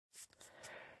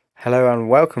Hello and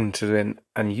welcome to an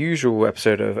unusual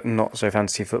episode of Not So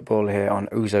Fantasy Football here on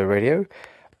Uzo Radio.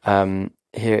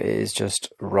 Here is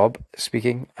just Rob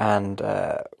speaking, and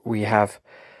we have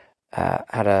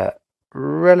had a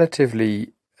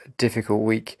relatively difficult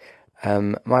week.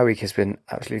 My week has been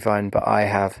absolutely fine, but I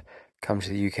have come to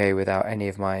the UK without any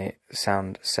of my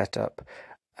sound set up.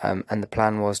 And the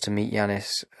plan was to meet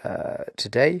Yanis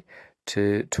today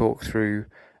to talk through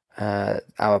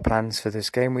our plans for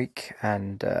this game week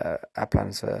and our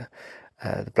plans for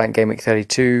the blank game week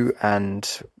 32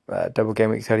 and double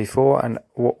game week 34 and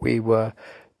what we were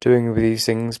doing with these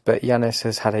things. But Yanis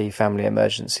has had a family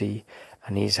emergency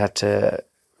and he's had to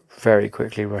very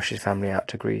quickly rush his family out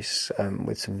to Greece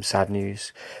with some sad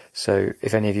news. So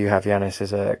if any of you have Yanis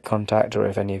as a contact, or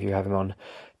if any of you have him on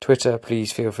Twitter,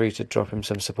 please feel free to drop him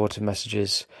some supportive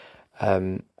messages,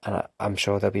 and I'm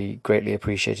sure they'll be greatly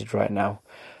appreciated right now.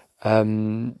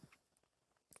 In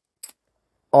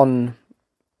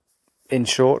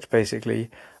short,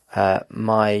 basically,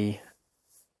 my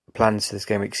plans for this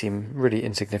game week seem really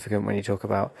insignificant when you talk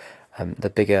about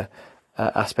the bigger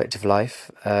aspect of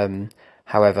life.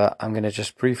 However, I'm going to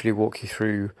just briefly walk you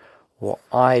through what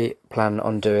I plan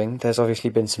on doing. There's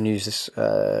obviously been some news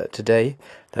today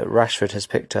that Rashford has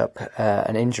picked up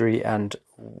an injury and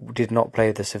did not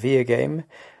play the Sevilla game.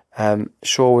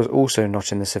 Shaw was also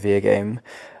not in the Sevilla game,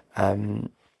 and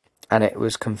it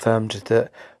was confirmed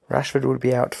that Rashford would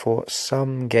be out for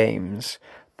some games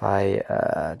by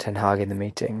Ten Hag in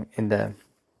the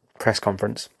press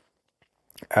conference.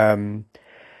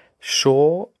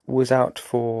 Shaw was out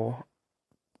for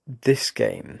this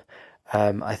game,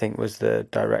 I think was the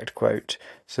direct quote.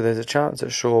 So there's a chance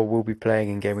that Shaw will be playing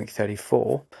in game week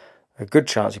 34. A good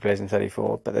chance he plays in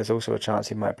 34, but there's also a chance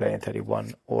he might play in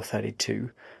 31 or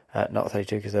 32. Not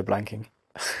 32 because they're blanking.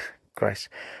 Christ,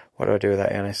 what do I do with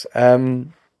that, Yanis?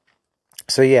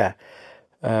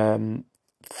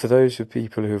 For those of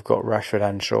people who've got Rashford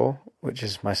and Shaw, which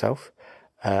is myself,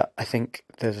 I think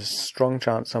there's a strong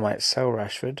chance I might sell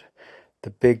Rashford. The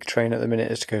big train at the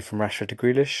minute is to go from Rashford to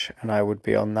Grealish, and I would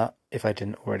be on that if I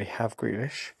didn't already have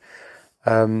Grealish.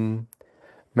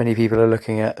 Many people are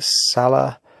looking at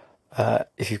Salah.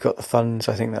 If you've got the funds,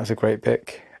 I think that's a great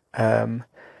pick. And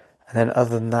then other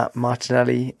than that,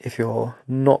 Martinelli, if you're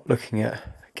not looking at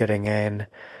getting in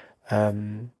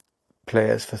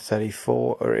players for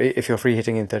 34, or if you're free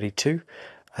hitting in 32,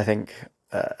 I think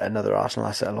another Arsenal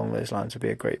asset along those lines would be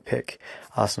a great pick.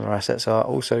 Arsenal assets are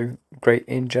also great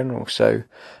in general, so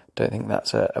don't think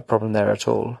that's a problem there at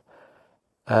all.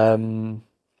 There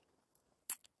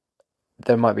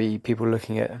might be people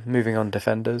looking at moving on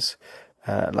defenders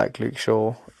like Luke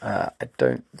Shaw. I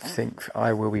don't think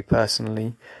I will be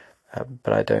personally,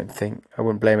 but I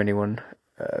wouldn't blame anyone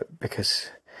because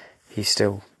he's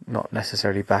still not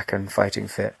necessarily back and fighting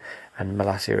fit, and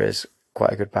Malacia is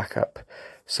quite a good backup.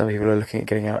 Some people are looking at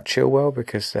getting out Chilwell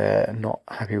because they're not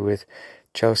happy with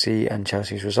Chelsea and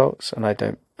Chelsea's results, and I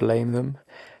don't blame them.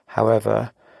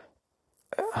 However,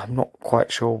 I'm not quite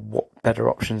sure what better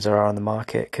options there are on the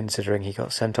market, considering he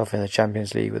got sent off in the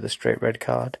Champions League with a straight red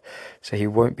card, so he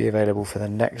won't be available for the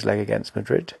next leg against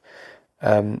Madrid,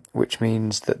 which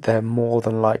means that they're more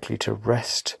than likely to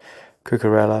rest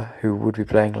Cucurella, who would be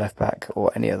playing left back,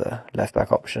 or any other left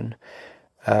back option,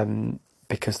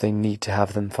 because they need to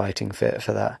have them fighting fit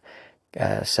for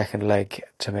that second leg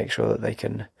to make sure that they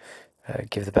can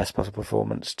give the best possible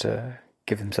performance to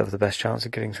give themselves the best chance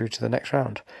of getting through to the next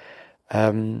round.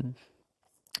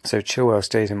 So Chilwell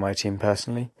stays in my team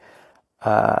personally.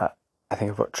 I think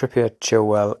I've got Trippier,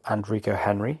 Chilwell and Rico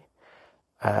Henry.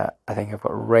 I think I've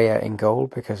got Raya in goal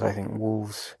because I think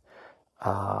Wolves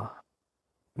are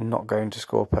not going to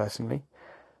score personally.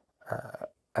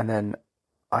 And then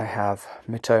I have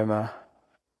Mitoma,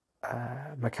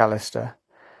 McAllister,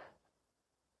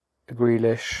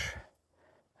 Grealish,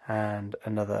 and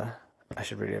another. I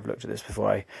should really have looked at this before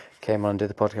I came on and did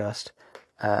the podcast.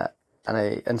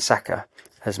 And Saka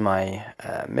as my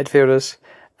midfielders,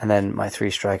 and then my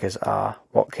three strikers are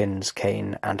Watkins,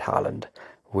 Kane, and Haaland,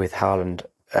 with Haaland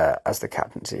as the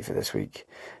captaincy for this week.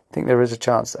 I think there is a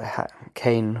chance that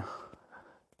Kane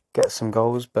gets some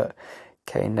goals, but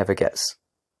Kane never gets.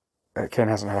 Kane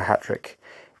hasn't had a hat-trick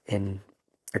in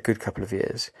a good couple of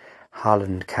years.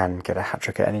 Haaland can get a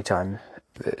hat-trick at any time,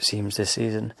 it seems, this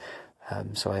season.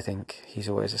 So I think he's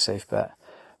always a safe bet.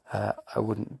 I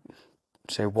wouldn't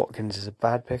say Watkins is a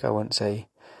bad pick. I wouldn't say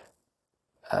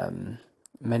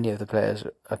many of the players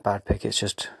are a bad pick. It's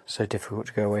just so difficult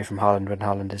to go away from Haaland when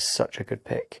Haaland is such a good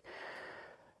pick.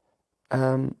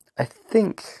 I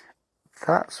think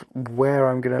that's where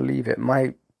I'm going to leave it.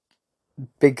 My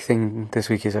big thing this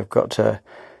week is I've got to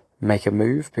make a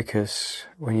move, because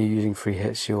when you're using free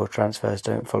hits, your transfers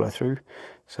don't follow through.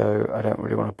 So I don't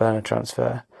really want to burn a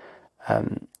transfer.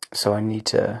 So I need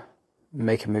to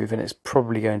make a move, and it's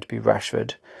probably going to be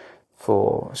Rashford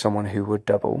for someone who would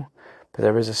double. But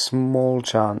there is a small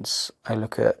chance I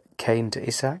look at Kane to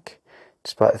Isak,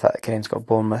 despite the fact that Kane's got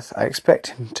Bournemouth. I expect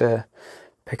him to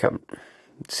pick up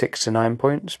 6 to 9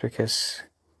 points because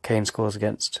Kane scores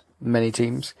against many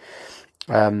teams.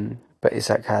 But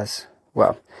Isak has,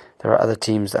 well, there are other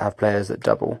teams that have players that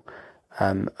double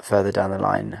further down the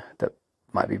line that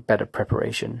might be better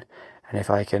preparation. And if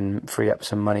I can free up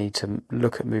some money to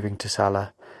look at moving to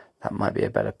Salah, that might be a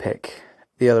better pick.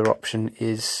 The other option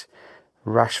is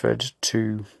Rashford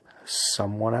to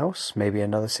someone else, maybe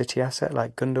another City asset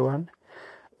like Gundogan.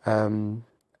 I'm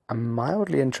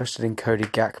mildly interested in Cody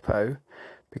Gakpo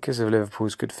because of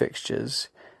Liverpool's good fixtures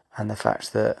and the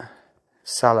fact that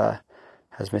Salah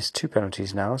has missed 2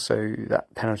 penalties now, so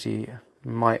that penalty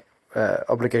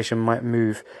obligation might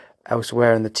move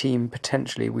elsewhere in the team.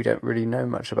 Potentially, we don't really know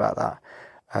much about that.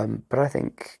 But I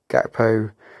think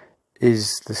Gakpo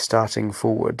is the starting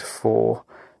forward for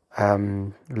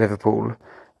Liverpool,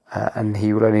 and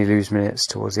he will only lose minutes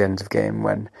towards the end of the game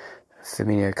when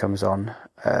Firmino comes on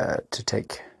to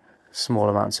take small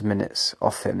amounts of minutes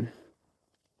off him,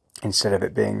 instead of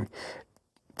it being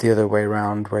the other way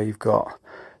around where you've got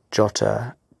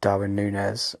Jota, Darwin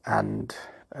Núñez and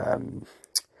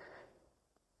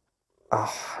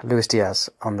Luis Diaz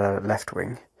on the left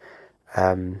wing.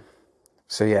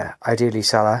 So yeah, ideally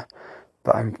Salah,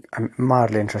 but I'm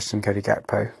mildly interested in Cody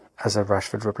Gakpo as a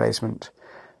Rashford replacement.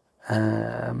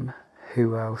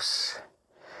 Who else?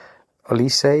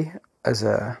 Olise as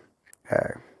a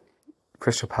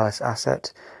Crystal Palace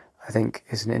asset, I think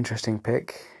is an interesting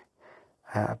pick.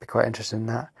 I'd be quite interested in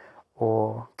that.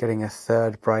 Or getting a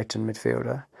third Brighton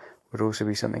midfielder would also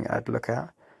be something I'd look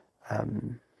at.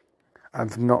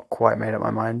 I've not quite made up my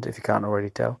mind, if you can't already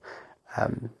tell.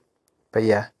 But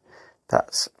yeah,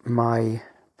 that's my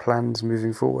plans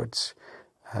moving forwards.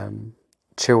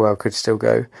 Chilwell could still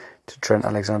go to Trent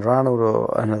Alexander-Arnold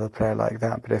or another player like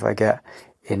that, but if I get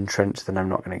in Trent, then I'm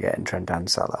not going to get in Trent and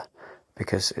Salah,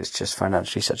 because it's just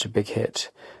financially such a big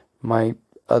hit. My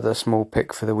other small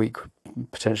pick for the week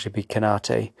would potentially be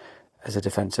Kanate as a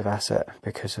defensive asset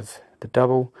because of the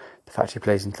double, the fact he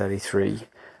plays in 33,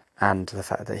 and the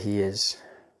fact that he is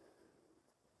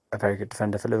a very good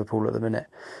defender for Liverpool at the minute.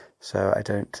 So I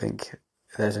don't think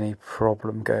there's any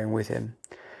problem going with him.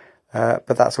 But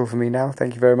that's all for me now.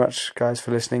 Thank you very much, guys,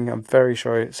 for listening. I'm very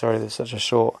sorry there's such a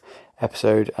short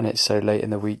episode and it's so late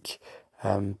in the week.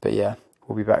 But yeah,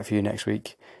 we'll be back for you next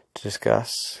week to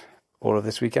discuss all of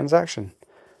this weekend's action.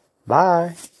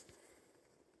 Bye.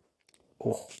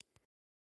 Oh.